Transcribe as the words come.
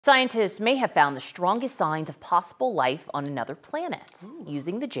Scientists may have found the strongest signs of possible life on another planet.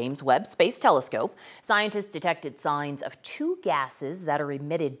 Using the James Webb Space Telescope, scientists detected signs of two gases that are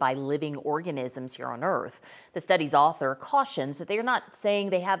emitted by living organisms here on Earth. The study's author cautions that they are not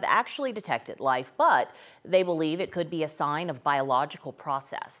saying they have actually detected life, but they believe it could be a sign of biological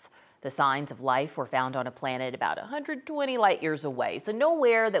process. The signs of life were found on a planet about 120 light years away, so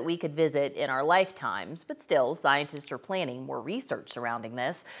nowhere that we could visit in our lifetimes, but still, scientists are planning more research surrounding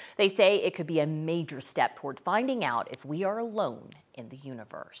this. They say it could be a major step toward finding out if we are alone in the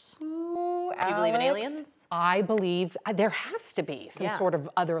universe. Ooh, Do you believe in aliens? I believe there has to be some sort of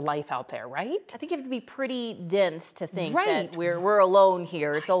other life out there, right? I think you have to be pretty dense to think that we're alone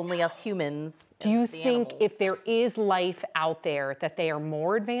here. It's only us humans. Do you think if there is life out there that they are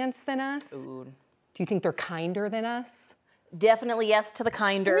more advanced than us? Ooh. Do you think they're kinder than us? Definitely yes to the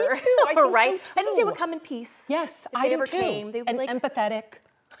kinder. Me too. I think right? so too. I think they would come in peace. Yes, if they ever do too. Came, they would and like, empathetic.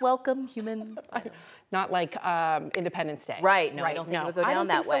 Welcome, humans. Not like Independence Day. Right. No, I don't think it would go down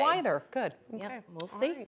that way. I don't think so either. Good. Okay. Yep, we'll see.